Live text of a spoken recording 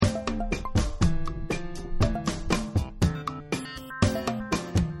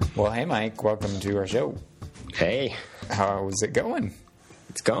Well, hey, Mike. Welcome to our show. Hey. How's it going?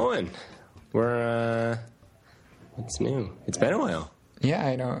 It's going. We're, what's new? It's been a while. Yeah,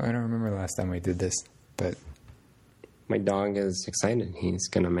 I don't remember the last time we did this, but... My dog is excited. He's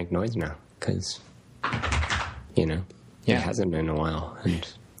going to make noise now, because, he hasn't in a while, and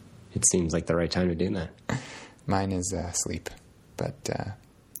it seems like the right time to do that. Mine is asleep, but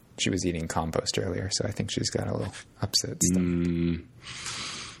she was eating compost earlier, so I think she's got a little upset stomach.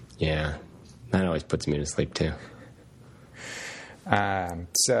 Yeah, that always puts me to sleep, too.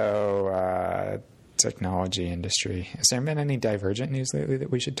 Technology industry. Has there been any Divergent news lately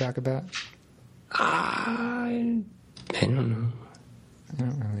that we should talk about? I don't know. I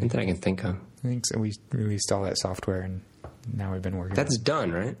don't really. Not that I can think of. I think so. We released all that software, and now we've been working. That's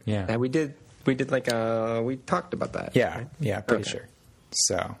done, right? Yeah. We did like we talked about that. Yeah, right? yeah, pretty Okay. sure.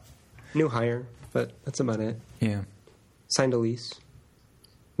 So. New hire, but that's about it. Yeah. Signed a lease.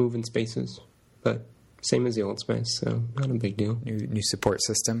 Moving spaces, but same as the old space, so not a big deal. New support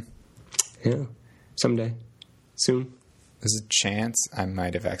system. Yeah. Someday. Soon. There's a chance I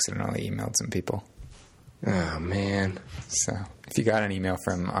might have accidentally emailed some people. Oh, man. So if you got an email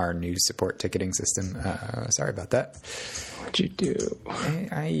from our new support ticketing system, sorry about that. What'd you do?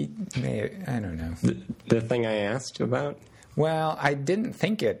 I don't know. The thing I asked about? Well, I didn't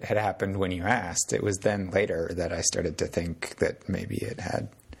think it had happened when you asked. It was then later that I started to think that maybe it had.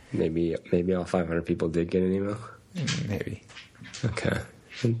 Maybe all 500 people did get an email? Maybe. Okay.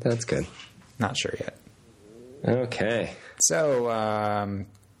 That's good. Not sure yet. Okay. So,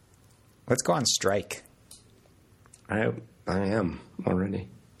 let's go on strike. I am already.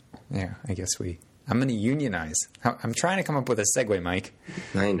 Yeah, I guess I'm going to unionize. I'm trying to come up with a segue, Mike.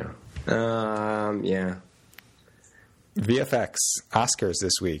 I know. Yeah. VFX Oscars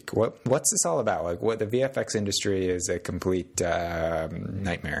this week. What's this all about? Like, what the VFX industry is a complete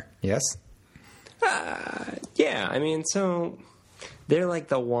nightmare. Yes. Yeah. I mean, so they're like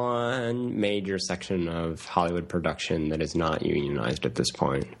the one major section of Hollywood production that is not unionized at this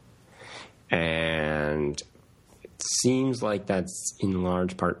point, and it seems like that's in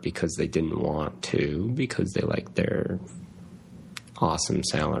large part because they didn't want to, because they like their awesome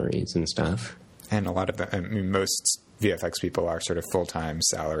salaries and stuff. And a lot of most VFX people are sort of full-time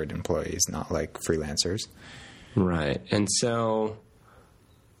salaried employees, not like freelancers. Right. And so,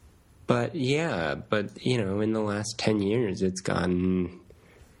 but in the last 10 years, it's gotten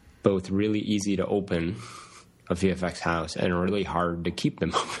both really easy to open a VFX house and really hard to keep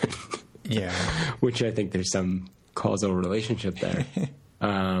them open. Yeah. Which I think there's some causal relationship there.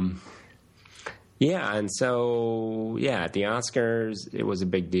 Yeah, and so, at the Oscars, it was a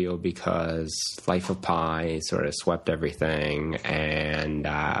big deal because Life of Pi sort of swept everything, and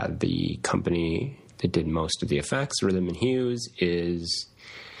the company that did most of the effects, Rhythm and Hues, is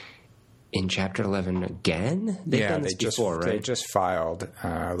in Chapter 11 again? They've done this before, right? They just filed,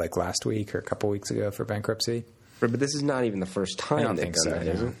 like last week or a couple weeks ago for bankruptcy. Right, but this is not even the first time they've done that,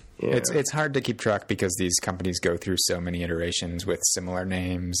 is it? Yeah. It's hard to keep track because these companies go through so many iterations with similar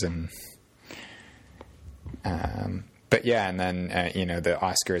names and... but yeah, and then, the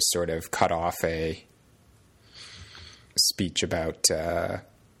Oscars sort of cut off a speech about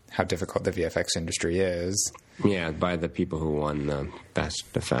how difficult the VFX industry is. Yeah, by the people who won the best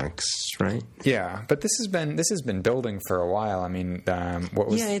effects, right? Yeah, but this has been building for a while. I mean, what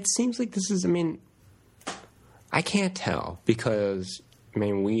was... Yeah, it seems like this is, I can't tell because,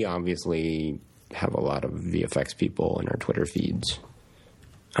 we obviously have a lot of VFX people in our Twitter feeds.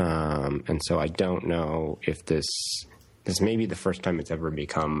 And so I don't know if this may be the first time it's ever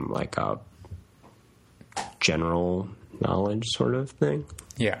become like a general knowledge sort of thing.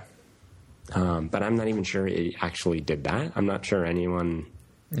 Yeah. But I'm not even sure it actually did that. I'm not sure anyone...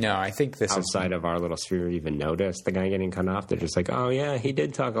 No, I think this outside of our little sphere even noticed the guy getting cut off. They're just like, oh, yeah, he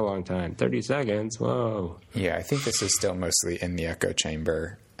did talk a long time. 30 seconds. Whoa. Yeah, I think this is still mostly in the echo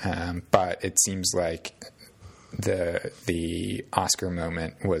chamber. But it seems like the Oscar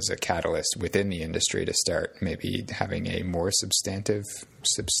moment was a catalyst within the industry to start maybe having a more substantive,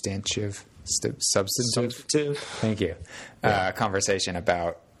 thank you, conversation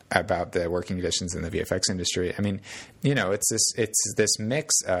about the working conditions in the VFX industry. I mean, it's this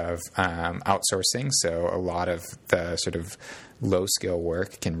mix of outsourcing. So a lot of the sort of low skill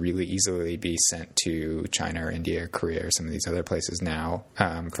work can really easily be sent to China or India or Korea or some of these other places now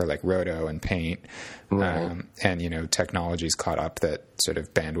for like Roto and Paint. Right. And, technology's caught up that sort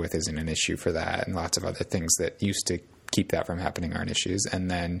of bandwidth isn't an issue for that, and lots of other things that used to keep that from happening aren't issues.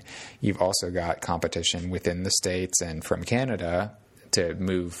 And then you've also got competition within the States and from Canada to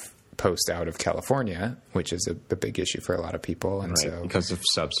move post out of California, which is a big issue for a lot of people. And right, so because of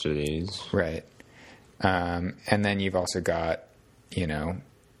subsidies. Right. And then you've also got,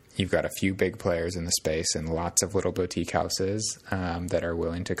 you've got a few big players in the space and lots of little boutique houses that are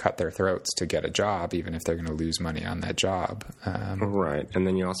willing to cut their throats to get a job, even if they're going to lose money on that job. Right. And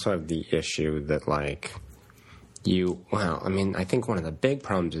then you also have the issue that, like, I think one of the big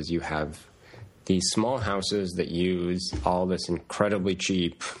problems is you have these small houses that use all this incredibly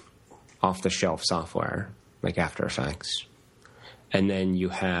cheap off-the-shelf software, like After Effects. And then you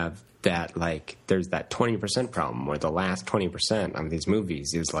have that, like, there's that 20% problem where the last 20% of these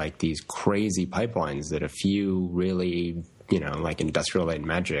movies is like these crazy pipelines that a few really, like Industrial Light and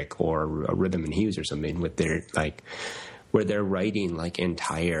Magic or Rhythm and Hues or something with their, like, where they're writing like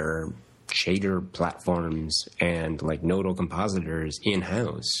entire shader platforms and like nodal compositors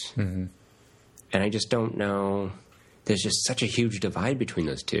in-house. Mm-hmm. And I just don't know. There's just such a huge divide between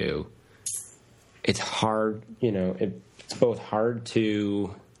those two. It's hard, it's both hard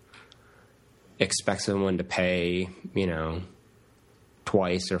to expect someone to pay,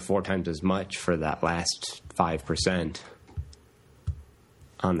 twice or four times as much for that last 5%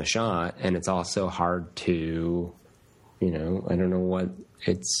 on the shot. And it's also hard to, I don't know what,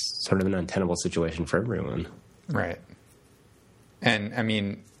 it's sort of an untenable situation for everyone. Right. And I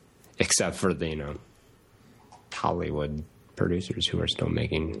mean, except for the, Hollywood producers who are still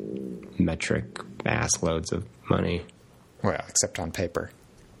making metric ass loads of money. Well, except on paper.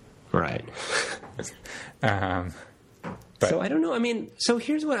 Right. So I don't know. I mean, so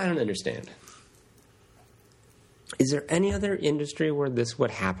here's what I don't understand. Is there any other industry where this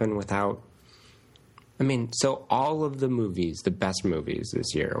would happen without... I mean, so all of the movies, the best movies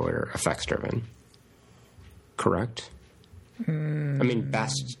this year were effects-driven. Correct? I mean,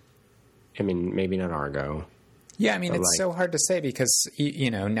 best... I mean, maybe not Argo. Yeah, I mean, it's so hard to say because,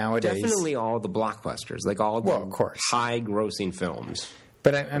 nowadays... Definitely all the blockbusters, like all the of course. High-grossing films.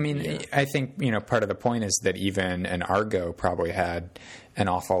 But, I think, part of the point is that even an Argo probably had an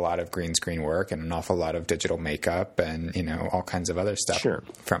awful lot of green screen work and an awful lot of digital makeup and, all kinds of other stuff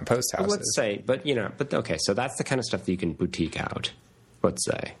from post houses. Well, let's say, okay, so that's the kind of stuff that you can boutique out, let's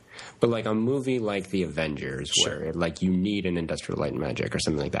say. But like a movie like The Avengers where like you need an Industrial Light and Magic or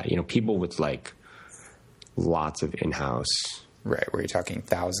something like that, people with like lots of in-house. Right, where you're talking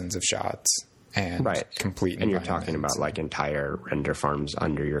thousands of shots. And complete, and you're talking about like entire render farms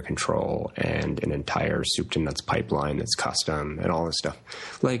under your control and an entire soup to nuts pipeline that's custom and all this stuff.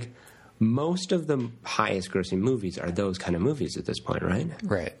 Like most of the highest grossing movies are those kind of movies at this point, right?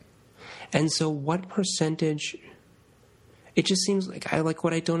 Right. And so, what percentage? It just seems like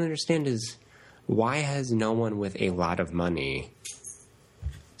what I don't understand is why has no one with a lot of money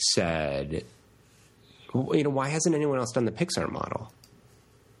said, why hasn't anyone else done the Pixar model?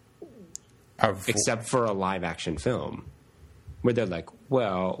 Except for a live action film where they're like,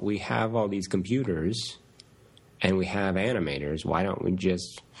 well, we have all these computers and we have animators. Why don't we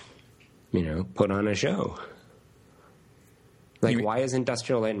just, put on a show? Like, why is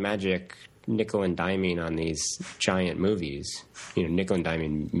Industrial Light and Magic nickel and diming on these giant movies? Nickel and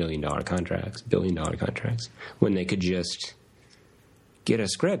diming $1 million contracts, $1 billion contracts, when they could just get a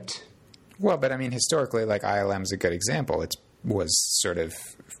script? Well, but historically, like ILM's a good example. It was sort of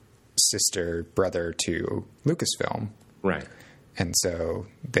sister brother to Lucasfilm, right? And so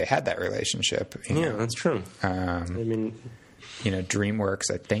they had that relationship. That's true.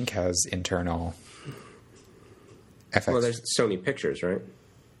 DreamWorks I think has internal FX. Well, there's Sony Pictures, right?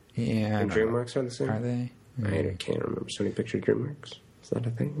 Yeah, and DreamWorks are the same. Are they? I can't remember. Sony Pictures, DreamWorks. Is that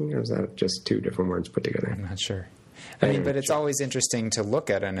a thing, or is that just two different words put together? I'm not sure. But it's always interesting to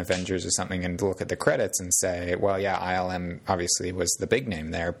look at an Avengers or something and look at the credits and say, well, yeah, ILM obviously was the big name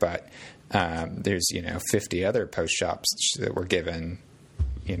there, but there's, 50 other post shops that were given,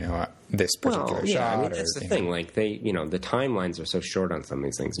 this particular shot. That's the thing. Like the timelines are so short on some of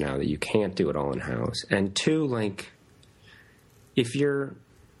these things now that you can't do it all in-house. And two, like, if you're,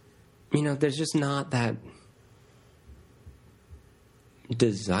 there's just not that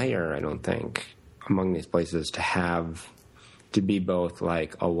desire, I don't think, among these places to be both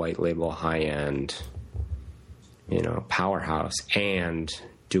like a white label high end, powerhouse and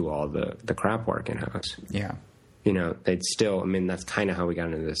do all the crap work in house. Yeah. They'd still, that's kind of how we got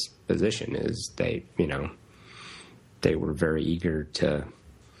into this position is they were very eager to,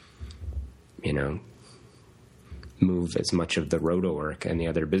 move as much of the roto work and the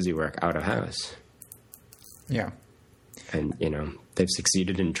other busy work out of house. Yeah. And, they've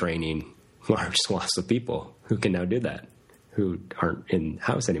succeeded in training large swaths of people who can now do that, who aren't in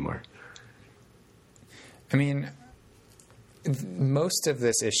house anymore. most of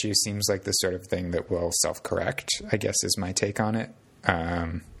this issue seems like the sort of thing that will self-correct, I guess is my take on it.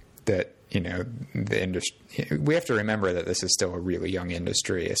 That, the industry, we have to remember that this is still a really young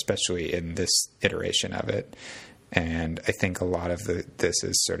industry, especially in this iteration of it. And I think a lot of this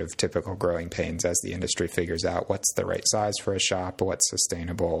is sort of typical growing pains as the industry figures out what's the right size for a shop, what's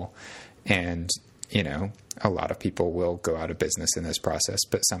sustainable. And, a lot of people will go out of business in this process,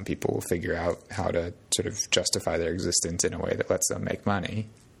 but some people will figure out how to sort of justify their existence in a way that lets them make money.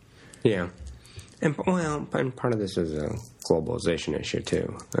 Yeah. And part of this is a globalization issue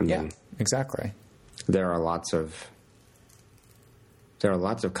too. Yeah, exactly. There are lots of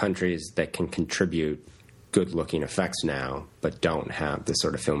countries that can contribute good-looking effects now, but don't have the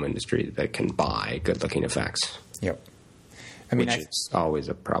sort of film industry that can buy good-looking effects. Yep. Which is always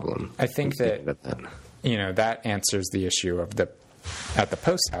a problem. I think that answers the issue of at the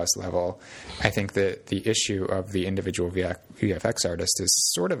post house level. I think that the issue of the individual VFX artist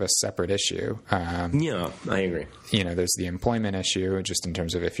is sort of a separate issue. Yeah, I agree. There's the employment issue, just in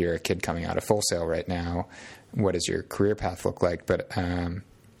terms of if you're a kid coming out of Full Sail right now, what does your career path look like? But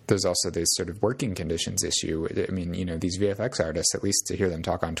there's also this sort of working conditions issue. I mean, these VFX artists, at least to hear them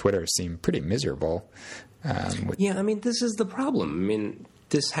talk on Twitter, seem pretty miserable. This is the problem. I mean,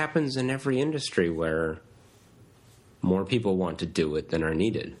 this happens in every industry where more people want to do it than are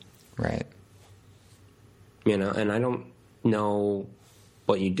needed. Right. And I don't know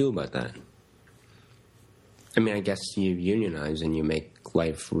what you do about that. I mean, I guess you unionize and you make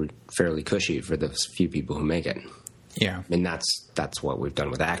life fairly cushy for the few people who make it. Yeah. I mean, that's what we've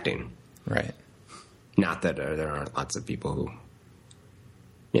done with acting. Right. Not that there aren't lots of people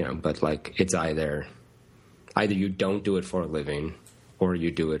who, but like it's either you don't do it for a living or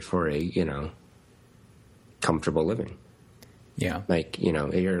you do it for a, comfortable living. Yeah. Like,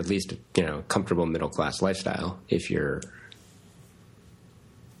 you're at least, comfortable middle-class lifestyle if you're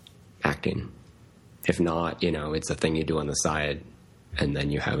acting. If not, it's a thing you do on the side and then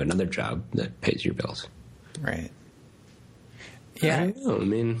you have another job that pays your bills. Right. Yeah. I don't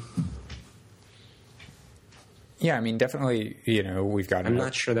know. Definitely, we've got... I'm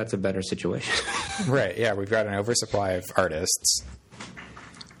not sure that's a better situation. Right, yeah, we've got an oversupply of artists,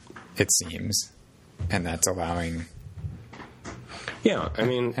 it seems, and that's allowing... Yeah, I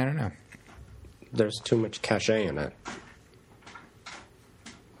don't know. There's too much cachet in it.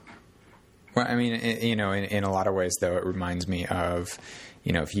 Well, in a lot of ways, though, it reminds me of,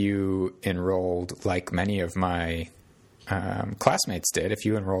 if you enrolled, like many of my classmates did, if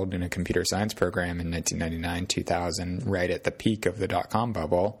you enrolled in a computer science program in 1999, 2000, right at the peak of the dot-com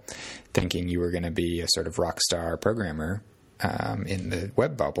bubble, thinking you were going to be a sort of rock star programmer in the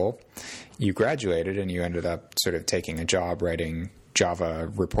web bubble, you graduated and you ended up sort of taking a job writing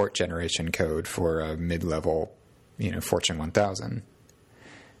Java report generation code for a mid-level, Fortune 1000.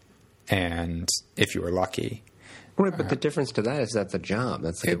 And if you were lucky... Right, but the difference to that is that's a job.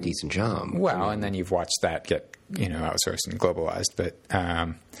 That's like a decent job. Well, and then you've watched that get, outsourced and globalized.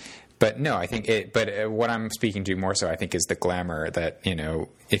 But no, I think what I'm speaking to more so, I think, is the glamour that,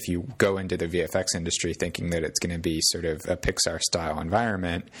 if you go into the VFX industry thinking that it's going to be sort of a Pixar-style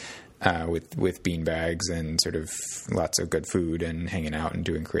environment with beanbags and sort of lots of good food and hanging out and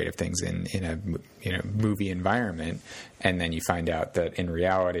doing creative things in a movie environment, and then you find out that in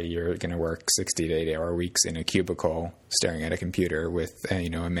reality you're going to work 60 to 80-hour weeks in a cubicle staring at a computer with a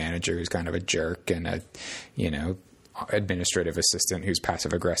manager who's kind of a jerk and a administrative assistant who's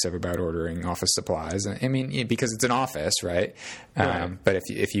passive aggressive about ordering office supplies. Because it's an office, right? Right. But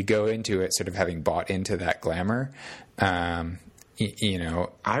if you go into it sort of having bought into that glamour, I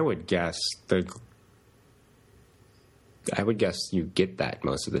would guess you get that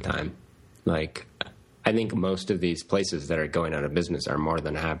most of the time. Like, I think most of these places that are going out of business are more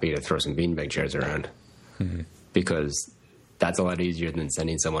than happy to throw some beanbag chairs around, because that's a lot easier than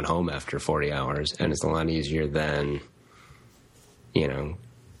sending someone home after 40 hours, and it's a lot easier than,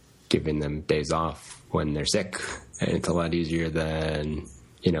 giving them days off when they're sick, and it's a lot easier than,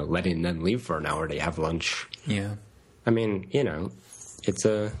 letting them leave for an hour to have lunch. Yeah.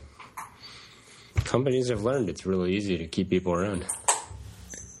 Companies have learned it's really easy to keep people around.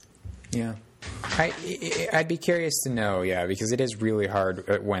 Yeah. I'd be curious to know, because it is really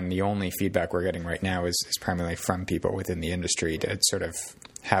hard when the only feedback we're getting right now is primarily from people within the industry to sort of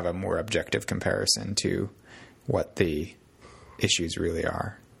have a more objective comparison to what the issues really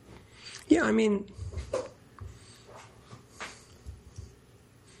are. Yeah, I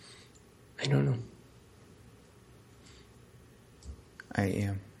don't know.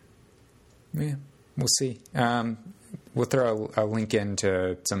 Yeah, we'll see. We'll throw a link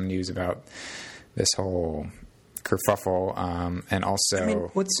into some news about this whole kerfuffle, and also, I mean,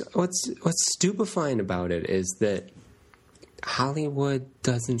 what's stupefying about it is that Hollywood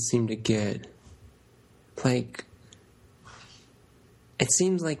doesn't seem to get, like, it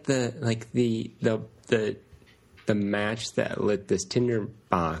seems like the match that lit this Tinder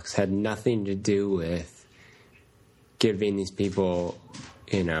box had nothing to do with giving these people,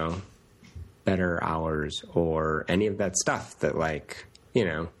 you know, better hours or any of that stuff that, like, you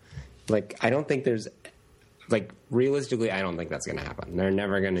know, like, I don't think there's, like, realistically, I don't think that's going to happen. They're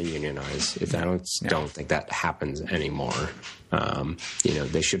never going to unionize. I don't think that happens anymore. You know,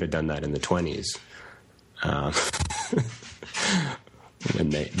 they should have done that in the 20s.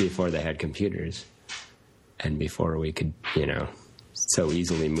 Before they had computers and before we could, you know, so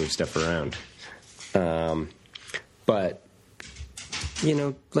easily move stuff around. But, you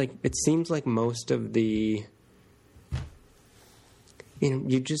know, like, it seems like most of the, you know,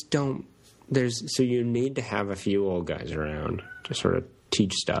 you just don't, so you need to have a few old guys around to sort of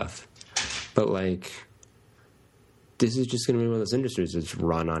teach stuff. But, like, this is just going to be one of those industries that's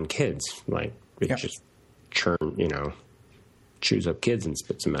run on kids. Like, it just chews up kids and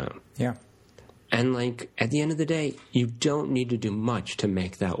spits them out. Yeah. And, like, at the end of the day, you don't need to do much to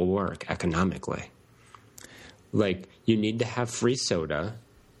make that work economically. Like, you need to have free soda,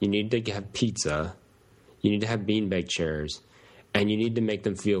 you need to have pizza, you need to have beanbag chairs, and you need to make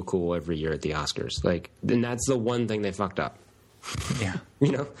them feel cool every year at the Oscars. Like, and that's the one thing they fucked up. Yeah.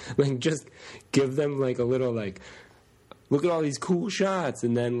 You know? Like, just give them, like, a little, like, look at all these cool shots,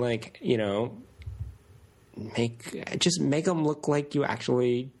 and then, like, you know, make them look like you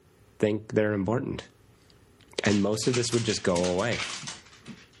actually think they're important. And most of this would just go away.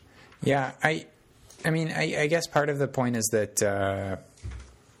 Yeah, I mean, I guess part of the point is that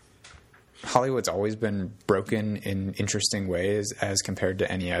Hollywood's always been broken in interesting ways as compared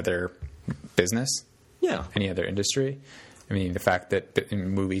to any other business, any other industry. I mean, the fact that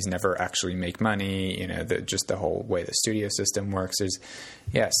movies never actually make money, you know, just the whole way the studio system works. There's,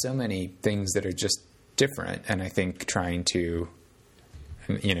 so many things that are just different. And I think trying to,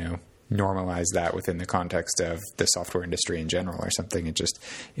 you know, normalize that within the context of the software industry in general or something, it just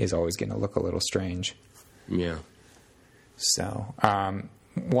is always going to look a little strange. Yeah. So,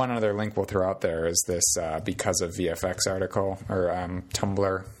 one other link we'll throw out there is this Because of VFX article, or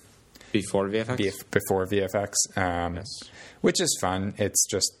Tumblr. Before VFX? Before VFX, yes. Which is fun. It's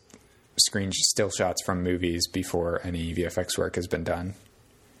just still shots from movies before any VFX work has been done.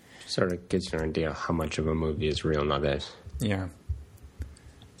 Sort of gives you an idea how much of a movie is real nowadays. Yeah.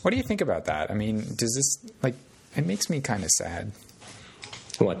 What do you think about that? I mean, does this, like, it makes me kind of sad.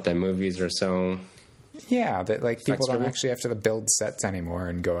 What, that movies are so... Yeah, that, like, people don't actually have to build sets anymore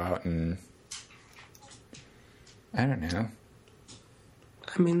and go out and... I don't know.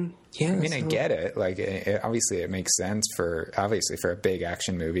 I mean, yeah. I mean, I get it. Like, obviously it makes sense for a big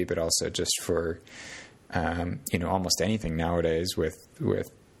action movie, but also just for, you know, almost anything nowadays with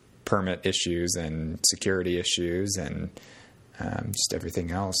permit issues and security issues and just everything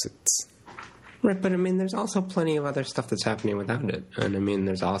else. It's right, but I mean, there's also plenty of other stuff that's happening without it. And I mean,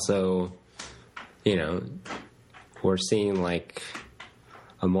 there's also, you know, we're seeing like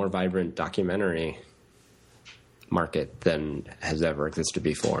a more vibrant documentary market than has ever existed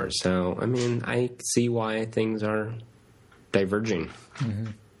before. So, I mean, I see why things are diverging. Mm-hmm.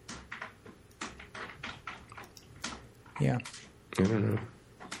 Yeah. I don't know.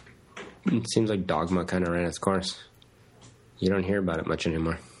 It seems like Dogma kind of ran its course. You don't hear about it much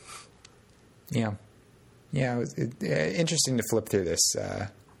anymore. Yeah. Yeah, it was interesting to flip through this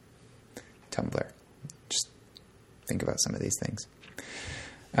Tumblr. Just think about some of these things.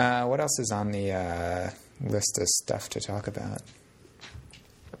 What else is on the list of stuff to talk about?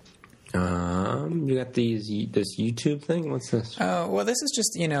 You got this YouTube thing? What's this? Well, this is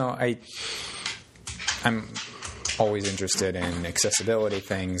just, you know, I'm always interested in accessibility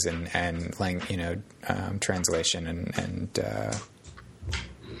things and you know, translation and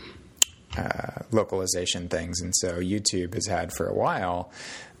localization things. And so YouTube has had for a while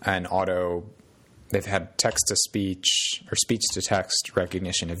they've had text-to-speech or speech-to-text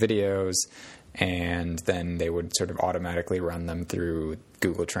recognition of videos, and then they would sort of automatically run them through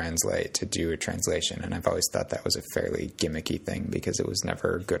Google Translate to do a translation. And I've always thought that was a fairly gimmicky thing because it was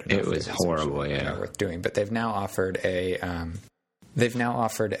never good enough. It was horrible, yeah. Worth doing. But they've now offered a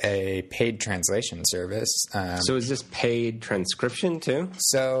paid translation service. So is this paid transcription too?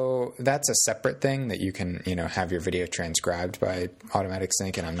 So that's a separate thing that you can, you know, have your video transcribed by Automatic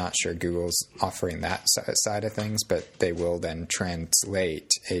Sync, and I'm not sure Google's offering that side of things, but they will then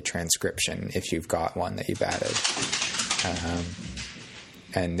translate a transcription if you've got one that you've added.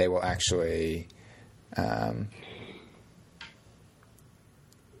 And they will actually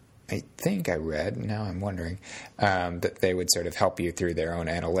I think I read, now I'm wondering, that they would sort of help you through their own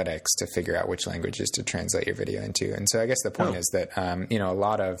analytics to figure out which languages to translate your video into. And so I guess the point is that, a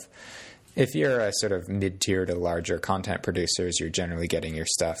lot of, if you're a sort of mid-tier to larger content producers, you're generally getting your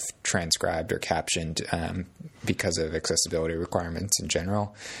stuff transcribed or captioned because of accessibility requirements in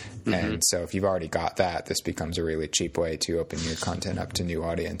general. Mm-hmm. And so if you've already got that, this becomes a really cheap way to open your content up to new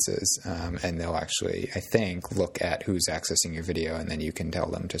audiences. And they'll actually, I think, look at who's accessing your video, and then you can tell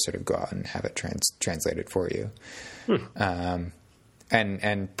them to sort of go out and have it translated for you.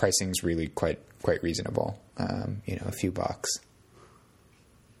 And pricing's really quite reasonable, a few bucks.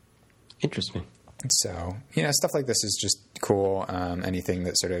 Interesting. So, stuff like this is just cool. Anything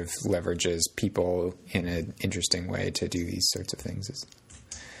that sort of leverages people in an interesting way to do these sorts of things is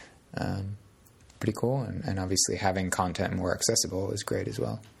pretty cool. And obviously having content more accessible is great as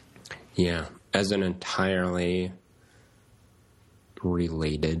well. Yeah. As an entirely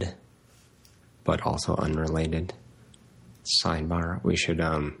related, but also unrelated sidebar, we should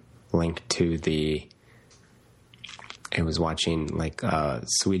link to I was watching like a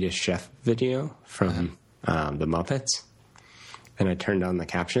Swedish Chef video from the Muppets, and I turned on the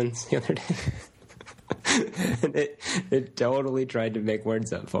captions the other day, and it totally tried to make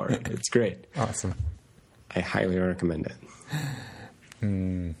words up for it. It's great. Awesome. I highly recommend it.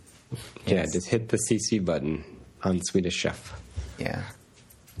 Yeah, just hit the CC button on Swedish Chef. Yeah.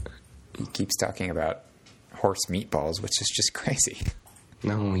 He keeps talking about horse meatballs, which is just crazy.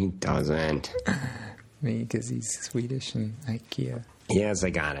 No, he doesn't. Because he's Swedish and IKEA. Yes, I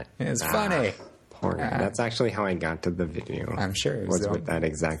got it. It's funny. Poor guy. That's actually how I got to the video. I'm sure it was with that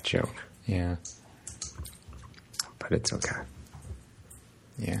exact joke. Yeah. But it's okay.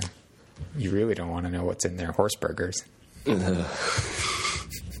 Yeah. You really don't want to know what's in their horse burgers. Google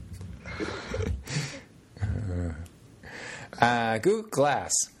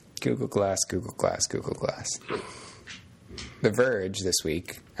Glass. Google Glass. The Verge this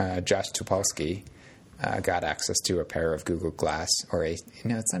week, Josh Topolsky got access to a pair of Google Glass,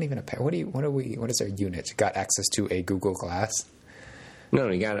 it's not even a pair. What is our unit? Got access to a Google Glass? No,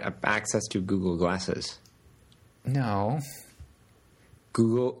 you got access to Google Glasses. No.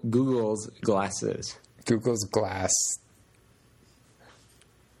 Google's Glasses. Google's Glass.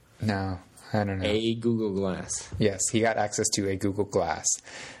 No, I don't know. A Google Glass. Yes, he got access to a Google Glass,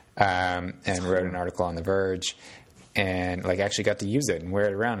 and wrote an article on The Verge. And actually got to use it and wear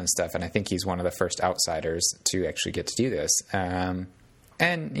it around and stuff. And I think he's one of the first outsiders to actually get to do this. And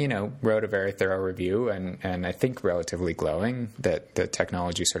wrote a very thorough review and I think relatively glowing that the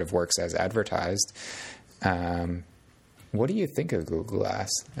technology sort of works as advertised. What do you think of Google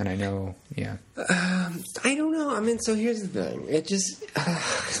Glass? And I know, yeah. I don't know. I mean, so here's the thing. It just,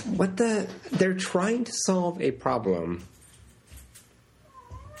 they're trying to solve a problem.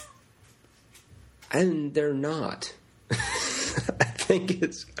 And they're not. I think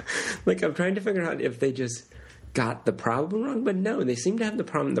it's I'm trying to figure out if they just got the problem wrong, but no, they seem to have the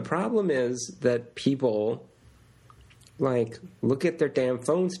problem. The problem is that people look at their damn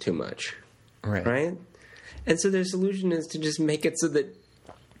phones too much, right? And so their solution is to just make it so that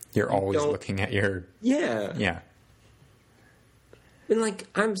you're always looking at your yeah. And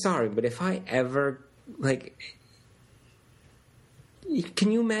I'm sorry, but if I ever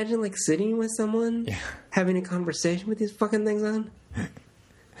can you imagine sitting with someone, having a conversation with these fucking things on?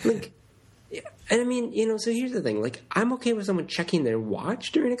 And I mean, so here's the thing. I'm okay with someone checking their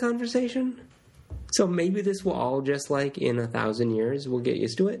watch during a conversation. So maybe this will all just in 1,000 years we'll get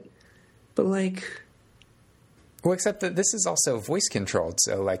used to it. But well, except that this is also voice controlled.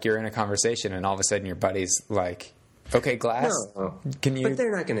 So you're in a conversation and all of a sudden your buddy's okay, Glass, can you? But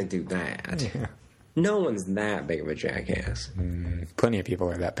they're not going to do that. Yeah. No one's that big of a jackass. Plenty of people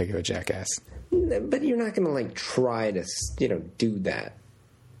are that big of a jackass. But you're not going to try to, do that.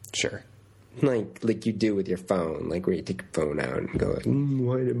 Sure. Like you do with your phone, where you take your phone out and go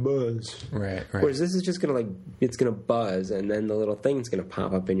why did it buzz? Right. Whereas this is just going to it's going to buzz, and then the little thing's going to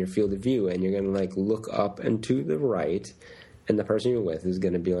pop up in your field of view, and you're going to look up and to the right, and the person you're with is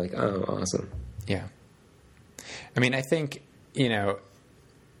going to be oh, awesome. Yeah. I mean, I think,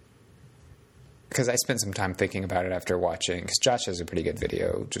 because I spent some time thinking about it after watching, because Josh has a pretty good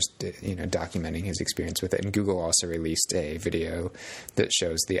video just, documenting his experience with it. And Google also released a video that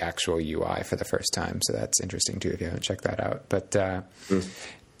shows the actual UI for the first time. So that's interesting too, if you haven't checked that out. But,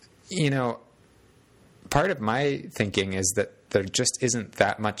 part of my thinking is that there just isn't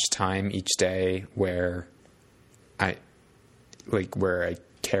that much time each day where I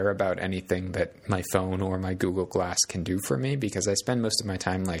care about anything that my phone or my Google Glass can do for me, because I spend most of my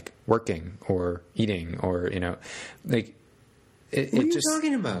time working or eating or What are you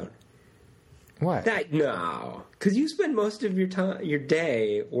talking about? What? No, because you spend most of your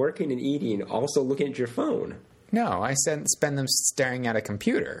day working and eating, also looking at your phone. No, I spend them staring at a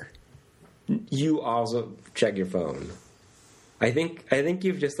computer. You also check your phone. I think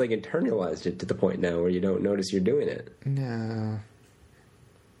you've just like internalized it to the point now where you don't notice you're doing it. No.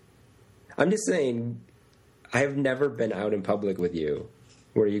 I'm just saying, I have never been out in public with you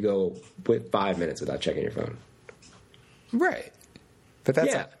where you go with 5 minutes without checking your phone. Right. But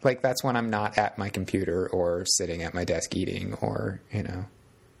that's when I'm not at my computer or sitting at my desk eating or,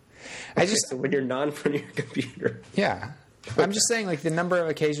 So when you're not in front of your computer. Yeah. I'm just saying, like, the number of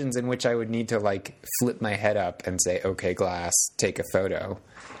occasions in which I would need to, like, flip my head up and say, okay, glass, take a photo.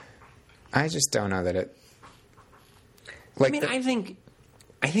 I just don't know that it... Like, I think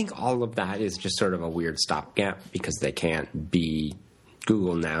all of that is just sort of a weird stopgap because they can't be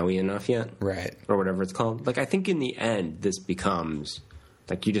Google Now-y enough yet. Right. Or whatever it's called. Like, I think in the end, this becomes...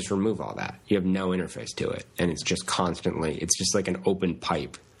 Like, you just remove all that. You have no interface to it. And it's just constantly... It's just like an open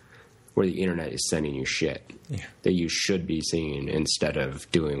pipe where the internet is sending you shit that you should be seeing instead of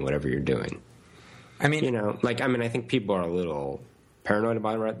doing whatever you're doing. I mean... I think people are a little paranoid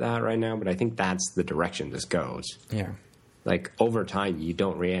about that right now, but I think that's the direction this goes. Yeah. Like, over time, you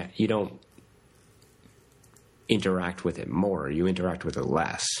don't interact with it more. You interact with it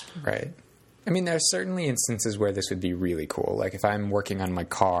less. Right. I mean, there's certainly instances where this would be really cool. Like, if I'm working on my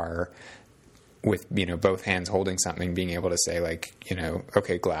car with, both hands holding something, being able to say, like,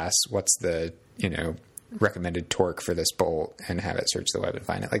 okay, glass, what's the, recommended torque for this bolt, and have it search the web and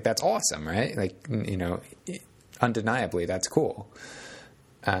find it. Like, that's awesome, right? Like, undeniably, that's cool.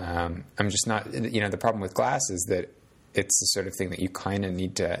 I'm just not, the problem with glass is that it's the sort of thing that you kind of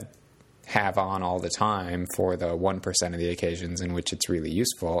need to have on all the time for the 1% of the occasions in which it's really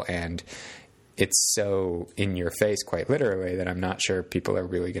useful. And it's so in your face, quite literally, that I'm not sure people are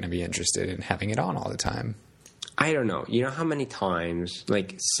really going to be interested in having it on all the time. I don't know. You know how many times,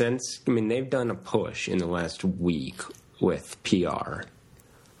 like, they've done a push in the last week with PR.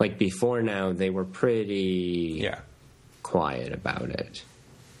 Like, before now, they were pretty quiet about it.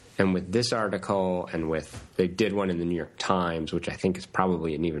 And with this article, and they did one in the New York Times, which I think is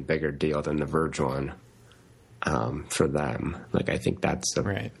probably an even bigger deal than the Verge one for them. Like, I think that's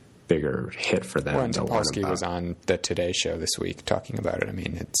a bigger hit for them. Well, and Topolsky was on the Today Show this week talking about it. I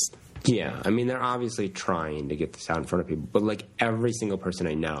mean, it's... Yeah, I mean, they're obviously trying to get this out in front of people. But, like, every single person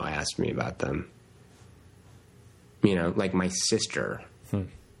I know asked me about them. Like my sister,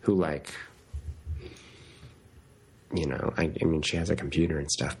 who, like... I mean, she has a computer and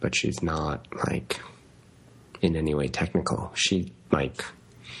stuff, but she's not, like, in any way technical. She, like,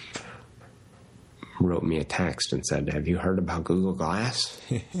 wrote me a text and said, have you heard about Google Glass?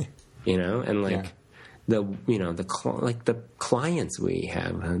 And, like, the clients we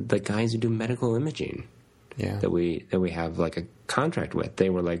have, the guys who do medical imaging that we have, like, a contract with, they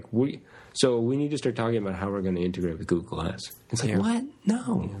were like, we need to start talking about how we're going to integrate with Google Glass. It's like, what?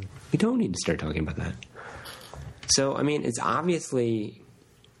 No, we don't need to start talking about that. So, I mean, it's obviously...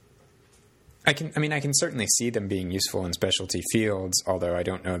 I can certainly see them being useful in specialty fields, although I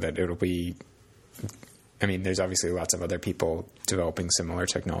don't know that it'll be... I mean, there's obviously lots of other people developing similar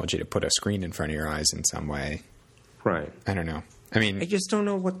technology to put a screen in front of your eyes in some way. Right. I don't know. I mean... I just don't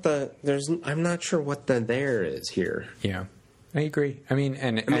know what I'm not sure what the there is here. Yeah. I agree. I mean,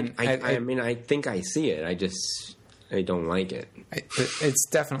 I think I see it. I don't like it. It's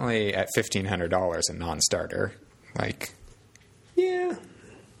definitely at $1,500 a non-starter. Like, yeah,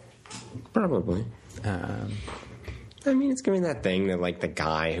 probably. I mean, it's gonna be that thing that, like, the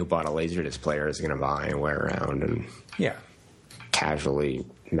guy who bought a Laserdisc player is gonna buy and wear around and casually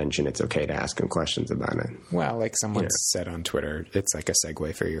mention it's okay to ask him questions about it. Well, like someone said on Twitter, it's like a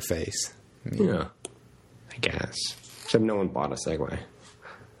Segway for your face. I guess. Except no one bought a Segway.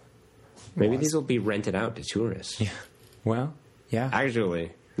 Maybe these will be rented out to tourists. Yeah. Well, yeah.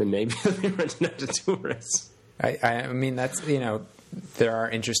 Actually, then maybe they'll be rented out to tourists. I mean, that's, there are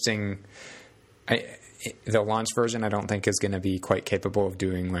interesting... the launch version I don't think is going to be quite capable of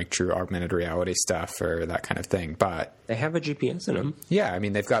doing, like, true augmented reality stuff or that kind of thing, but... They have a GPS in them. Yeah, I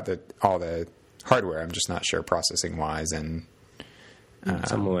mean, they've got all the hardware. I'm just not sure processing-wise, and...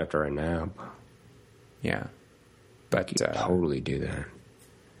 Some will have to run now. Yeah. But... You totally do that.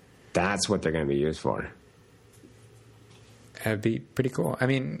 That's what they're going to be used for. It'd be pretty cool. I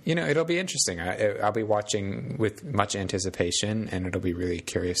mean, it'll be interesting. I'll be watching with much anticipation, and it'll be really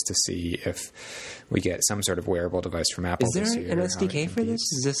curious to see if we get some sort of wearable device from Apple. Is there an SDK for this?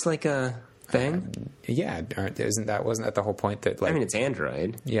 Is this like a... thing? Wasn't that the whole point that, like, I mean, it's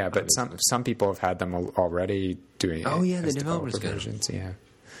Android. Yeah, but some people have had them already doing. Oh, yeah, the as developers developer versions. Yeah,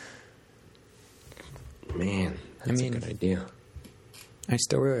 man, that's a good idea. I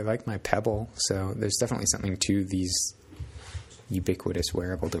still really like my Pebble, so there's definitely something to these ubiquitous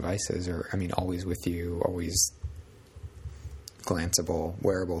wearable devices, or I mean, always with you, always glanceable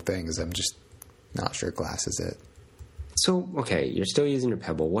wearable things. I'm just not sure glass is it. So, okay, you're still using your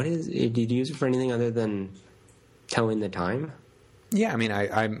Pebble. Did you use it for anything other than telling the time? Yeah, I mean,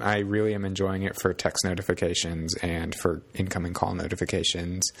 I really am enjoying it for text notifications and for incoming call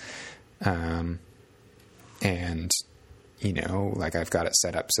notifications. And, you know, like I've got it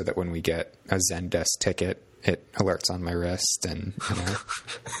set up so that when we get a Zendesk ticket, it alerts on my wrist and, you know.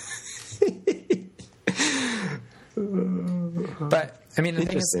 But, I mean, the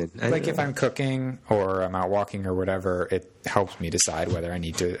thing is, like, if I'm cooking or I'm out walking or whatever, it helps me decide whether I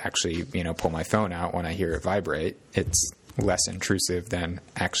need to actually, you know, pull my phone out when I hear it vibrate. It's less intrusive than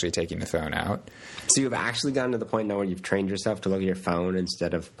actually taking the phone out. So you've actually gotten to the point now where you've trained yourself to look at your phone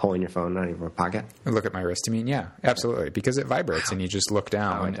instead of pulling your phone out of your pocket? Look at my wrist, you mean? Yeah, absolutely. Because it vibrates and you just look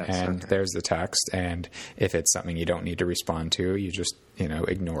down and there's the text. And if it's something you don't need to respond to, you just, you know,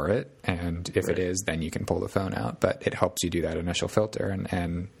 ignore it. And if it is, then you can pull the phone out. But it helps you do that initial filter.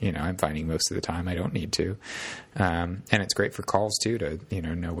 And you know, I'm finding most of the time I don't need to. And it's great for calls too, to, you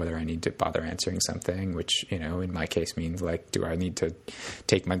know whether I need to bother answering something, which, you know, in my case means, like, do I need to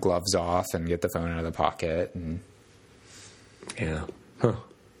take my gloves off and get the phone out of the pocket? And yeah. Huh.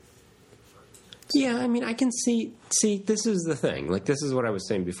 Yeah, I mean, I can see, this is the thing. Like, this is what I was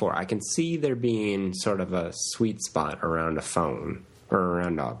saying before. I can see there being sort of a sweet spot around a phone or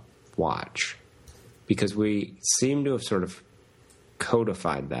around a watch, because we seem to have sort of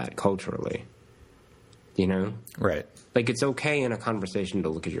codified that culturally, you know? Right. Like, it's okay in a conversation to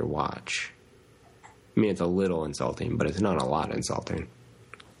look at your watch. I mean, it's a little insulting, but it's not a lot insulting.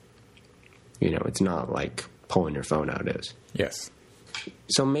 You know, it's not like pulling your phone out is. Yes.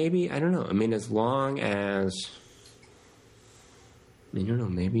 So maybe, I don't know. I mean, as long as, I don't know,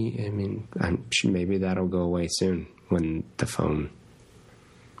 maybe that'll go away soon when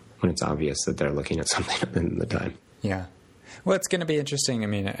it's obvious that they're looking at something other than the time. Yeah. Well, it's going to be interesting. I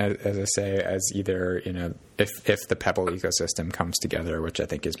mean, as I say, as either, you know, if the Pebble ecosystem comes together, which I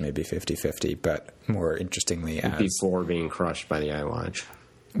think is maybe 50-50, but more interestingly as... Before being crushed by the iWatch.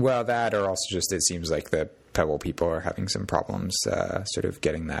 Well, that, or also just it seems like the Pebble people are having some problems sort of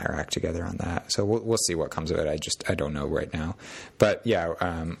getting their act together on that. So we'll see what comes of it. I don't know right now. But yeah,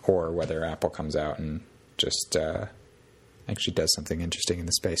 or whether Apple comes out and just actually does something interesting in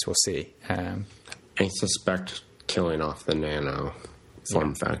the space. We'll see. I suspect killing off the Nano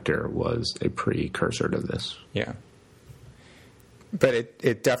form factor was a precursor to this. Yeah. But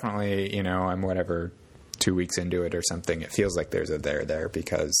it definitely, you know, I'm 2 weeks into it or something. It feels like there's a there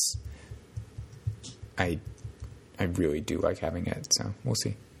because I really do like having it. So we'll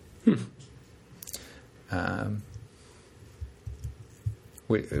see.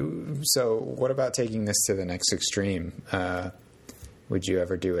 So what about taking this to the next extreme? Would you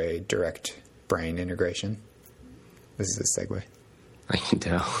ever do a direct brain integration? This is a segue. I can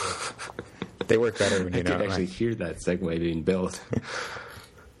tell. They work better when you don't. I can actually hear that segue being built.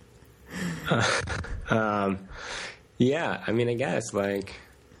 Yeah, I mean, I guess, like,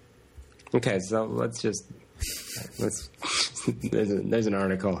 okay, so let's there's an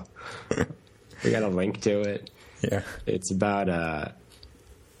article. We got a link to it. Yeah. It's about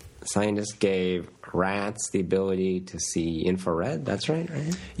scientists gave rats the ability to see infrared. That's right?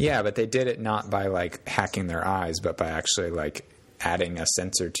 Yeah, but they did it not by, like, hacking their eyes, but by actually, like, adding a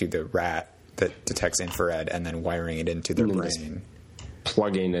sensor to the rat that detects infrared and then wiring it into their brain.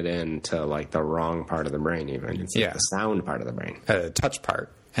 Plugging it into, like, the wrong part of the brain, even. It's like the sound part of the brain. Touch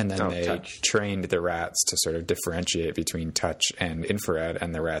part. And then trained the rats to sort of differentiate between touch and infrared,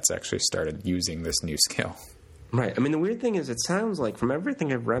 and the rats actually started using this new skill. Right. I mean, the weird thing is, it sounds like, from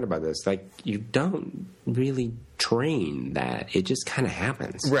everything I've read about this, like, you don't really train that. It just kind of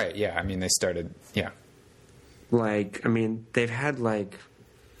happens. Right, yeah. I mean, they started, yeah. Like, I mean, they've had, like,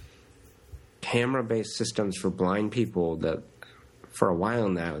 camera-based systems for blind people that, for a while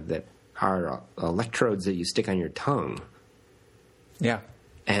now, that are electrodes that you stick on your tongue. Yeah.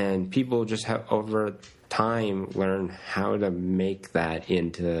 And people just have, over time, learn how to make that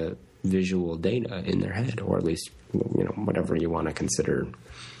into visual data in their head, or at least, you know, whatever you want to consider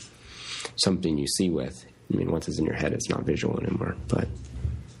something you see with. I mean, once it's in your head, it's not visual anymore. But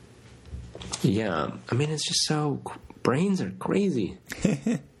yeah, I mean, it's just so, brains are crazy.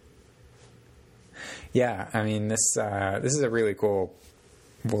 Yeah, I mean, this is a really cool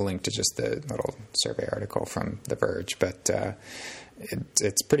we'll link to just the little survey article from The Verge, but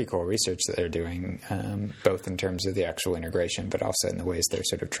it's pretty cool research that they're doing, both in terms of the actual integration, but also in the ways they're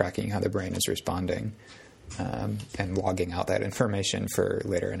sort of tracking how the brain is responding, and logging out that information for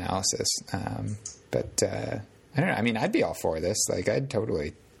later analysis. But I don't know. I mean, I'd be all for this. Like, I'd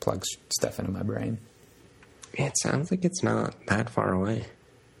totally plug stuff into my brain. It sounds like it's not that far away.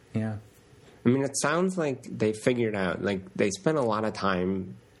 Yeah. I mean, it sounds like they figured out, like, they spent a lot of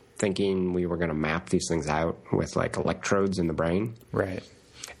time thinking we were going to map these things out with, like, electrodes in the brain. Right.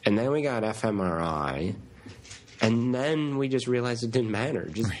 And then we got fMRI, and then we just realized it didn't matter.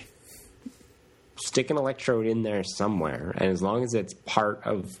 Just stick an electrode in there somewhere, and as long as it's part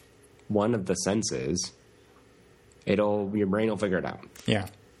of one of the senses, your brain will figure it out. Yeah.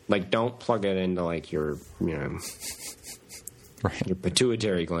 Like, don't plug it into, like, your, Right. your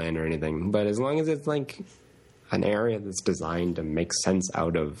pituitary gland or anything. But as long as it's, like, an area that's designed to make sense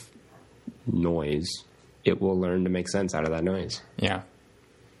out of noise, it will learn to make sense out of that noise. Yeah.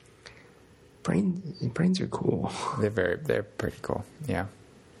 Brains are cool. They're pretty cool. Yeah.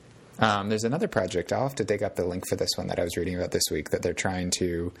 There's another project. I'll have to dig up the link for this one that I was reading about this week, that they're trying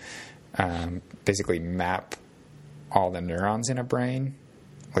to basically map all the neurons in a brain.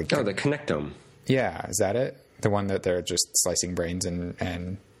 Like, the connectome. Yeah, is that it? The one that they're just slicing brains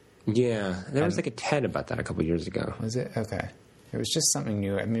and yeah, there was like a TED about that a couple years ago. Was it? Okay. It was just something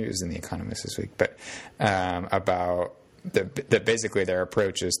new. I mean, it was in The Economist this week, but about basically their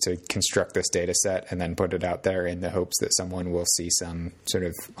approach is to construct this data set and then put it out there in the hopes that someone will see some sort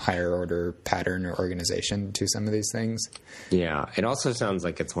of higher order pattern or organization to some of these things. Yeah, it also sounds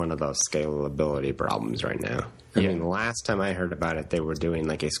like it's one of those scalability problems right now. I mean, the last time I heard about it, they were doing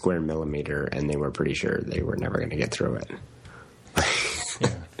like a square millimeter, and they were pretty sure they were never going to get through it. Yeah.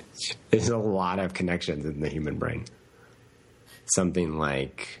 There's a lot of connections in the human brain. Something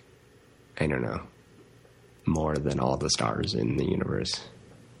like, I don't know, more than all the stars in the universe.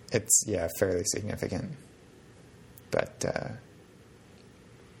 It's, fairly significant. But,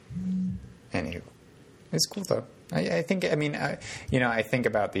 anyway, it's cool though. I think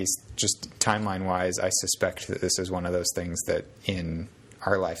about these just timeline-wise. I suspect that this is one of those things that in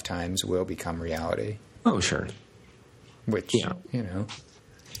our lifetimes will become reality. Oh, sure. Which,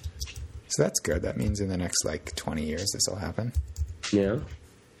 so that's good. That means in the next, 20 years this will happen. Yeah.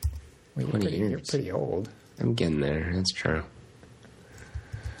 You're pretty old. I'm getting there. That's true.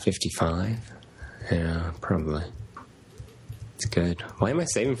 55? Yeah, probably. It's good. Why am I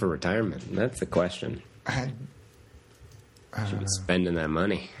saving for retirement? That's the question. Should be spending that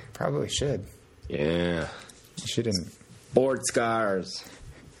money. Probably should. Yeah. You shouldn't. Sports cars.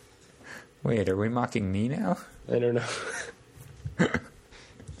 Wait, are we mocking me now? I don't know.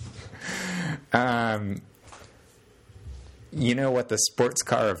 You know what the sports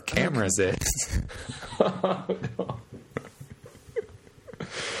car of cameras is?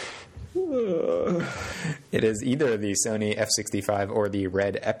 It is either the Sony F65 or the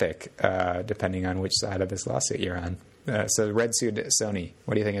Red Epic, depending on which side of this lawsuit you're on. So Red sued Sony.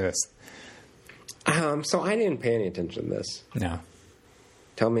 What do you think of this? So I didn't pay any attention to this. No.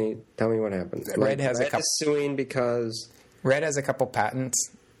 Tell me what happened. Red has a couple. Is suing because Red has a couple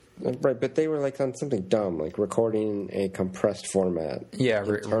patents. Right, but they were on something dumb, like recording a compressed format. Yeah,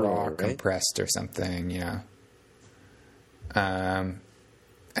 raw, right? compressed or something. Yeah. And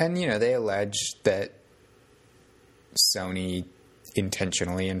they allege that Sony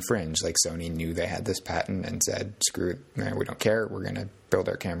intentionally infringed. Like, Sony knew they had this patent and said, "Screw it, man, we don't care. We're going to build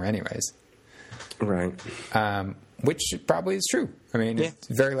our camera anyways." Right. Which probably is true. I mean, It's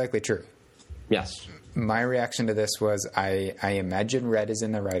very likely true. Yes. My reaction to this was I imagine Red is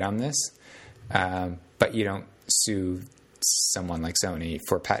in the right on this, but you don't sue someone like Sony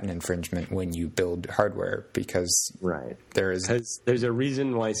for patent infringement when you build hardware, because there's a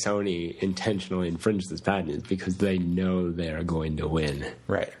reason why Sony intentionally infringed this patent, is because they know they're going to win.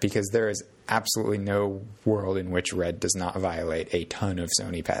 Right, because there is absolutely no world in which Red does not violate a ton of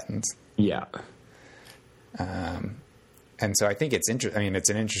Sony patents. Yeah. And so I think it's it's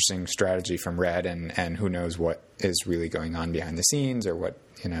an interesting strategy from Red, and who knows what is really going on behind the scenes, or what,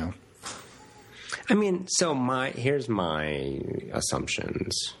 I mean, so here's my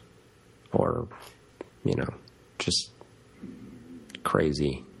assumptions, or, just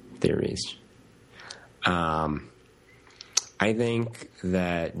crazy theories. I think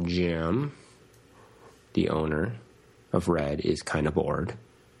that Jim, the owner of Red, is kind of bored.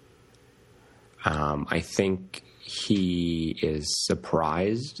 I think he is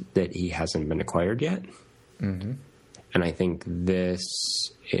surprised that he hasn't been acquired yet. Mm-hmm. And I think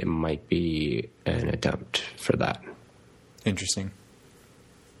it might be an attempt for that. Interesting.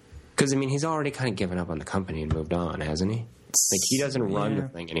 Because, I mean, he's already kind of given up on the company and moved on, hasn't he? Like, he doesn't run the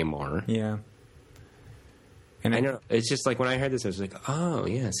thing anymore. Yeah. And I know. It's just like when I heard this, I was like, oh,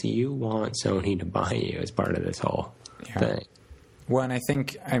 yeah, see, you want Sony to buy you as part of this whole thing. Well, and I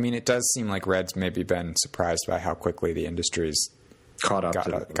think, I mean, it does seem like Red's maybe been surprised by how quickly the industry's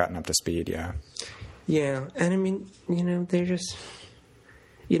gotten up to speed, yeah. Yeah, and I mean, you know, they're just,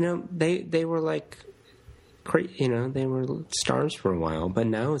 you know, they were like, you know, they were stars for a while, but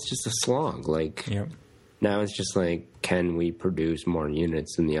now it's just a slog. Like, now it's just like, can we produce more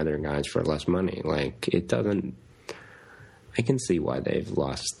units than the other guys for less money? Like, it doesn't, I can see why they've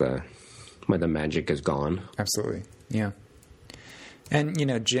lost why the magic is gone. Absolutely, yeah. And, you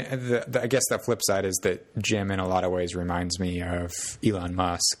know, I guess the flip side is that Jim in a lot of ways reminds me of Elon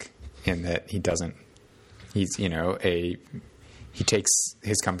Musk in that he's, you know, he takes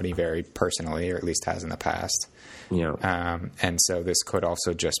his company very personally, or at least has in the past. Yeah. And so this could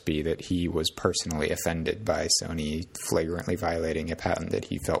also just be that he was personally offended by Sony flagrantly violating a patent that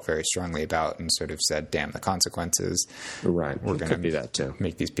he felt very strongly about and sort of said, damn the consequences. Right. We're going to do that too.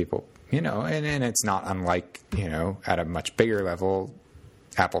 Make these people, you know, and it's not unlike, you know, at a much bigger level,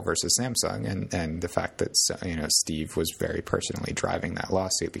 Apple versus Samsung, and the fact that, you know, Steve was very personally driving that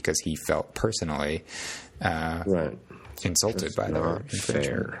lawsuit because he felt personally insulted by their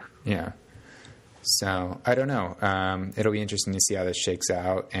infringement. Yeah. So I don't know. It'll be interesting to see how this shakes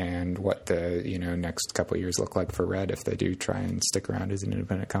out and what the, you know, next couple of years look like for Red if they do try and stick around as an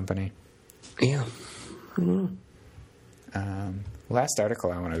independent company. Yeah. Last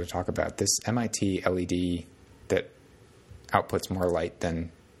article I wanted to talk about, this MIT LED that outputs more light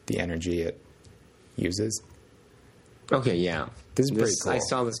than the energy it uses. Okay, yeah. This is pretty cool. I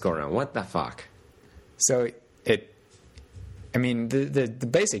saw this go around. What the fuck? So I mean, the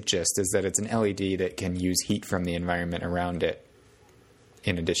basic gist is that it's an LED that can use heat from the environment around it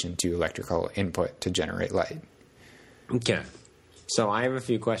in addition to electrical input to generate light. Okay. So I have a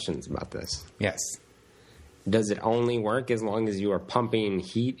few questions about this. Yes. Does it only work as long as you are pumping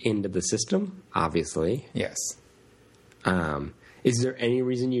heat into the system? Obviously. Yes. Is there any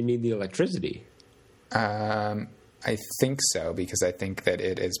reason you need the electricity? I think so, because I think that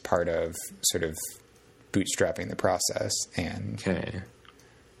it is part of sort of bootstrapping the process. Okay.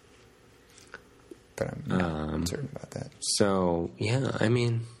 But I'm not certain about that. So, yeah, I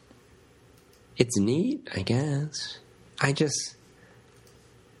mean, it's neat, I guess.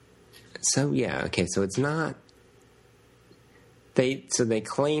 So, yeah, okay, so it's not... They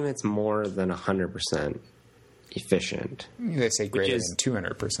claim it's more than 100% efficient. They say greater than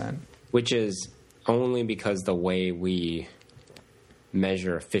 200%. Which is only because the way we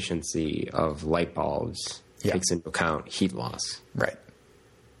measure efficiency of light bulbs takes into account heat loss. Right.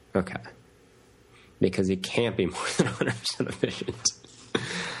 Okay. Because it can't be more than 100% efficient.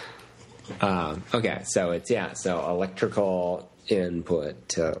 Okay, so it's, so electrical input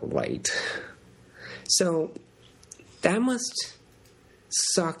to light. So that must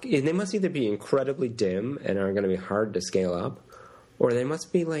suck. They must either be incredibly dim and are going to be hard to scale up, or they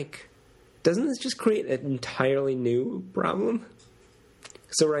must be like, doesn't this just create an entirely new problem?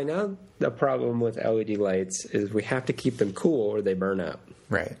 So right now, the problem with LED lights is we have to keep them cool or they burn out.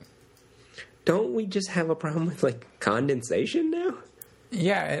 Right. Don't we just have a problem with, like, condensation now?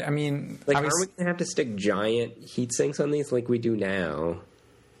 Yeah, I mean... Like, aren't we going to have to stick giant heat sinks on these like we do now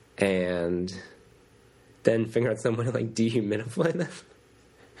and then figure out some way to, like, dehumidify them?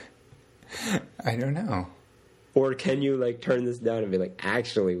 I don't know. Or can you, like, turn this down and be like,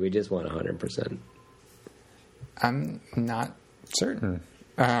 actually, we just want 100%? I'm not certain.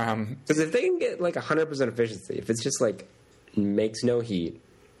 Because if they can get, like, 100% efficiency, if it's just, like, makes no heat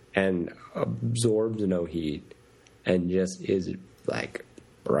and absorbs no heat and just is, like,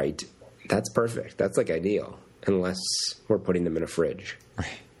 bright, that's perfect. That's, like, ideal. Unless we're putting them in a fridge.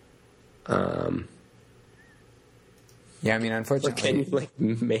 Right. Yeah, I mean, unfortunately... Or can you, like,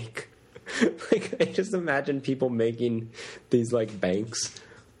 make... Like, I just imagine people making these, like, banks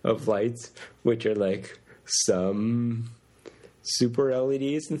of lights, which are, like, some super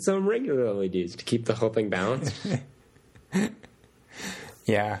LEDs and some regular LEDs to keep the whole thing balanced.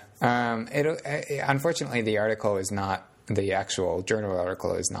 Yeah. Unfortunately, the article is not... The actual journal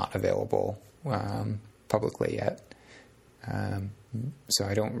article is not available publicly yet. So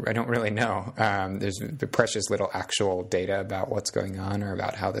I don't really know. There's precious little actual data about what's going on or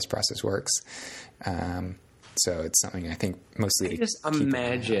about how this process works. So it's something I think mostly... I just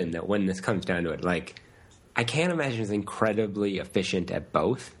imagine that when this comes down to it, like, I can't imagine it's incredibly efficient at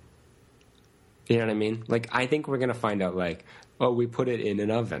both. You know what I mean? Like, I think we're going to find out, like, oh, we put it in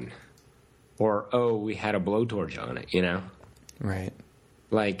an oven. Or, oh, we had a blowtorch on it, you know? Right.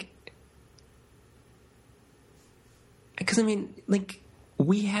 Like, because I mean, like,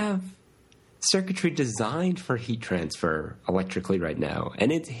 we have circuitry designed for heat transfer electrically right now,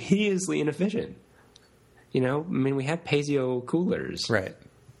 and it's hideously inefficient. You know, I mean, we have Paizo coolers, Right.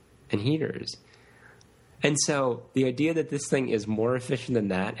 and heaters. And so the idea that this thing is more efficient than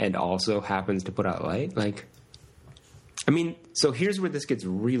that and also happens to put out light, like, I mean, so here's where this gets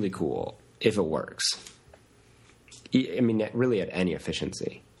really cool if it works. I mean, really at any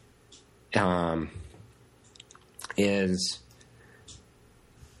efficiency. Is,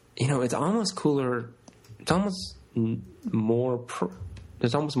 you know, it's almost cooler, it's almost more,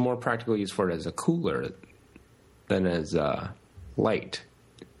 there's almost more practical use for it as a cooler than as light.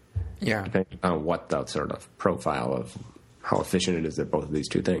 Yeah. Depending on what the sort of profile of how efficient it is at both of these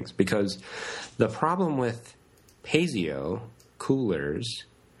two things. Because the problem with Paizo coolers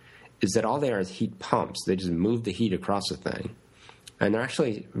is that all they are is heat pumps. They just move the heat across the thing. And they're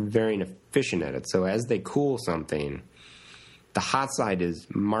actually very inefficient at it. So as they cool something, the hot side is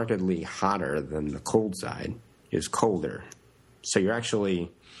markedly hotter than the cold side is colder. So you're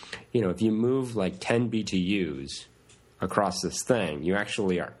actually, you know, if you move like 10 BTUs across this thing, you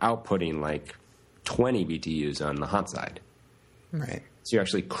actually are outputting like 20 BTUs on the hot side. Right. So you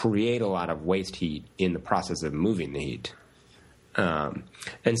actually create a lot of waste heat in the process of moving the heat. And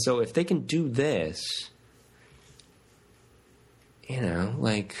so if they can do this, you know,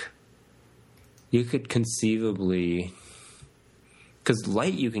 like, you could conceivably, because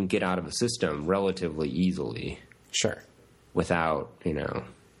light you can get out of a system relatively easily. Sure. Without, you know,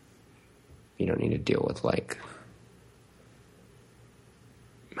 you don't need to deal with, like,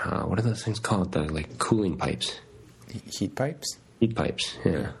 what are those things called? The, like, cooling pipes. Heat pipes? Heat pipes,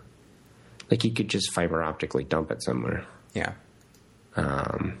 yeah. Like, you could just fiber optically dump it somewhere. Yeah.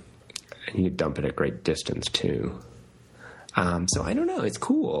 And you could dump it at great distance, too. So I don't know. It's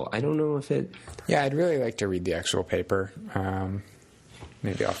cool. I don't know if it... Yeah, I'd really like to read the actual paper.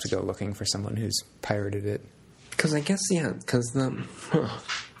 Maybe I'll have to go looking for someone who's pirated it. Because I guess, yeah, because the...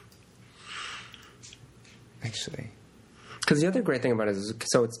 Actually... Because the other great thing about it is,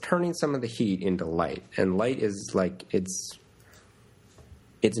 so it's turning some of the heat into light. And light is, like, it's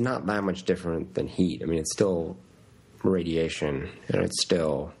not that much different than heat. I mean, it's still radiation, and it's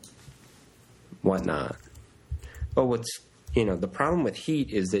still whatnot. But what's, you know, the problem with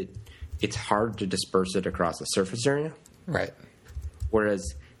heat is that it's hard to disperse it across a surface area. Right.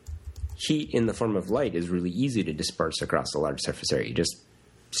 Whereas heat in the form of light is really easy to disperse across a large surface area. You just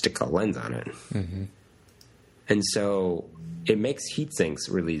stick a lens on it. Mm-hmm. And so it makes heat sinks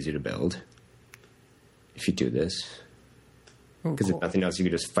really easy to build if you do this. Because cool. if nothing else, you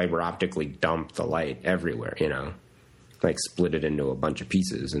could just fiber optically dump the light everywhere, you know. Like split it into a bunch of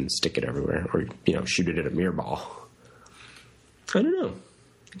pieces and stick it everywhere. Or, you know, shoot it at a mirror ball. I don't know.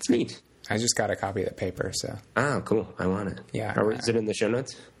 It's neat. I just got a copy of the paper, so... Oh, cool. I want it. Yeah. Is it in the show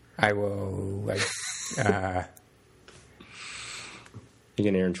notes? I will, like... You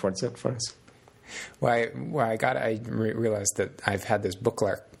can Aaron Schwartz it for us? I realized that I've had this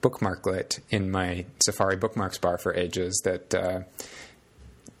bookmarklet in my Safari bookmarks bar for ages that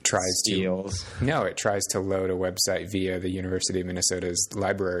tries to load a website via the University of Minnesota's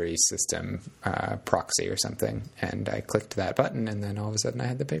library system proxy or something. And I clicked that button, and then all of a sudden I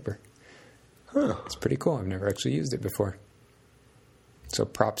had the paper. Huh. It's pretty cool. I've never actually used it before. So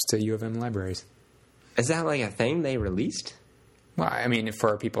props to U of M libraries. Is that like a thing they released? Well, I mean,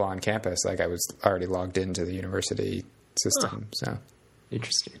 for people on campus, like I was already logged into the university system, so.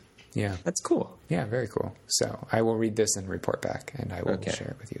 Interesting. Yeah. That's cool. Yeah, very cool. So I will read this and report back, and I will share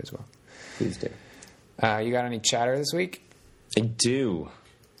it with you as well. Please do. You got any chatter this week? I do.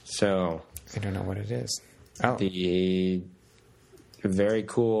 So. I don't know what it is. Oh. The very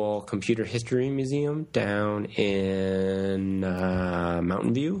cool Computer History Museum down in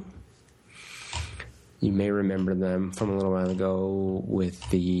Mountain View. You may remember them from a little while ago with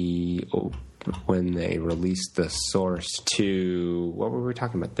when they released the source to... What were we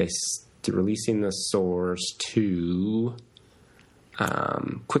talking about? Releasing the source to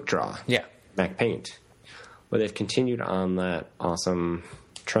QuickDraw. Yeah. Mac Paint. Well, they've continued on that awesome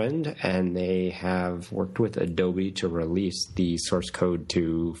trend, and they have worked with Adobe to release the source code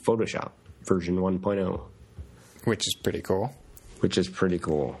to Photoshop version 1.0. Which is pretty cool.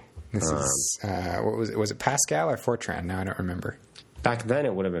 This is, what was it? Was it Pascal or Fortran? Now I don't remember. Back then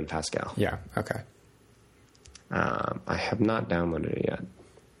it would have been Pascal. Yeah, okay. I have not downloaded it yet.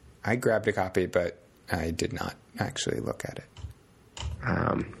 I grabbed a copy, but I did not actually look at it.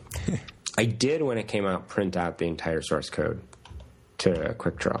 I did, when it came out, print out the entire source code to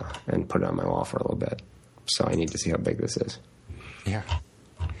QuickDraw and put it on my wall for a little bit. So I need to see how big this is. Yeah.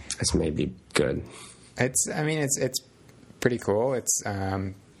 This may be good. It's pretty cool. It's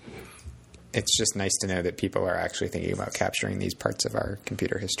just nice to know that people are actually thinking about capturing these parts of our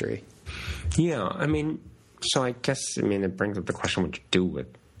computer history. Yeah, I mean, so I guess, it brings up the question, what you do with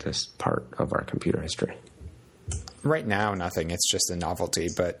this part of our computer history? Right now, nothing. It's just a novelty.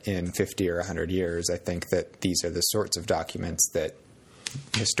 But in 50 or 100 years, I think that these are the sorts of documents that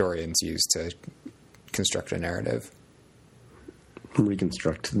historians use to construct a narrative.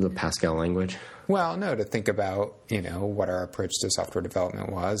 Reconstruct the Pascal language? Well, no, to think about, what our approach to software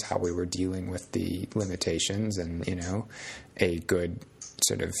development was, how we were dealing with the limitations, and, a good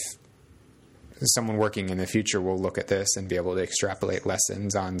sort of someone working in the future will look at this and be able to extrapolate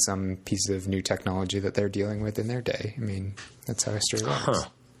lessons on some piece of new technology that they're dealing with in their day. That's how history works. Huh.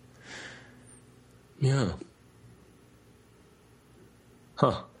 Yeah.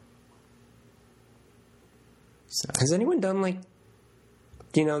 Huh. So. Has anyone done,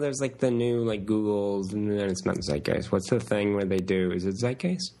 there's the new, Google's, and then it's not Zeitgeist. What's the thing where they do, is it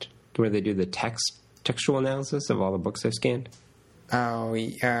Zeitgeist? Where they do the textual analysis of all the books they've scanned? Oh,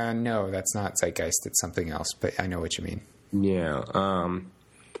 no, that's not Zeitgeist. It's something else, but I know what you mean. Yeah.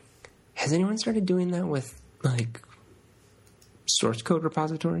 Has anyone started doing that with, source code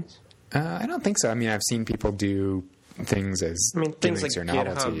repositories? I don't think so. I've seen people do things as things gimmicks like or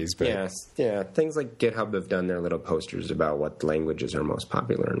novelties. GitHub, But yeah. Things like GitHub have done their little posters about what languages are most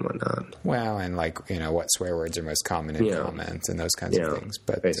popular and whatnot. Well, and what swear words are most common in comments and those kinds of things.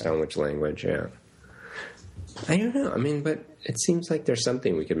 But based on which language, yeah. I don't know. But it seems like there's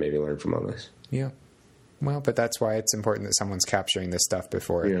something we could maybe learn from all this. Yeah. Well, but that's why it's important that someone's capturing this stuff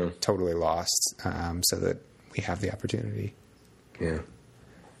before it's totally lost, so that we have the opportunity. Yeah.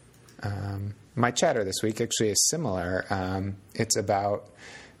 My chatter this week actually is similar. It's about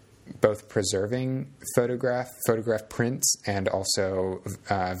both preserving photograph prints and also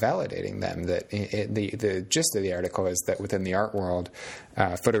validating them. That the gist of the article is that within the art world,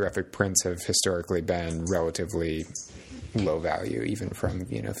 photographic prints have historically been relatively low value, even from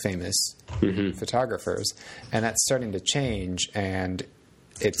famous photographers, and that's starting to change. And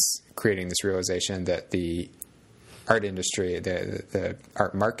it's creating this realization that the art industry, the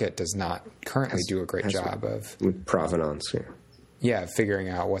art market, does not currently do a great job of with provenance. Yeah, figuring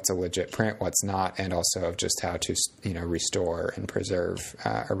out what's a legit print, what's not, and also of just how to restore and preserve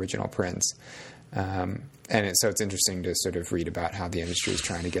original prints. So it's interesting to sort of read about how the industry is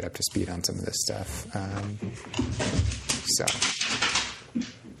trying to get up to speed on some of this stuff.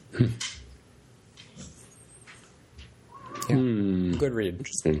 Good read.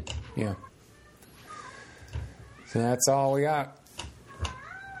 Interesting. Yeah. So that's all we got.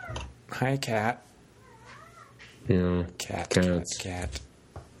 Hi, cat. Yeah. Cat.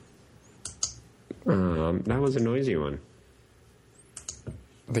 That was a noisy one.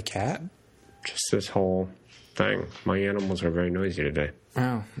 The cat? Just this whole thing. My animals are very noisy today.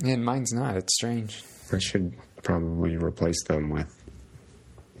 Oh, yeah, mine's not. It's strange. I should probably replace them with...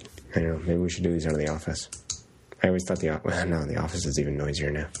 maybe we should do these out of the office. I always thought the office is even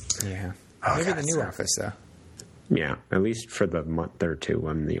noisier now. Yeah. Maybe the new office, though. Yeah, at least for the month or two,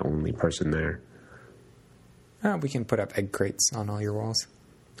 I'm the only person there. Oh, we can put up egg crates on all your walls.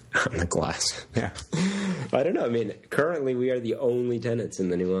 On the glass. Yeah. I don't know. Currently we are the only tenants in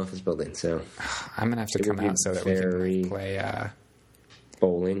the new office building, so... I'm going to have to come out so that we can play...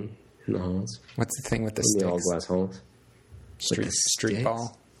 bowling in the halls. What's the thing with the sticks? The all-glass halls. Street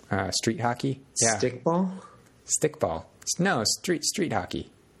ball? Street hockey? Yeah. Stick ball? Stick ball. No, street hockey.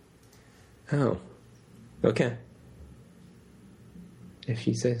 Oh. Okay. If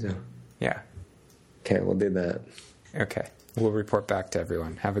you say so. Yeah. Okay, we'll do that. Okay. We'll report back to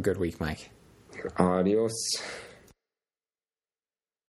everyone. Have a good week, Mike. Adios.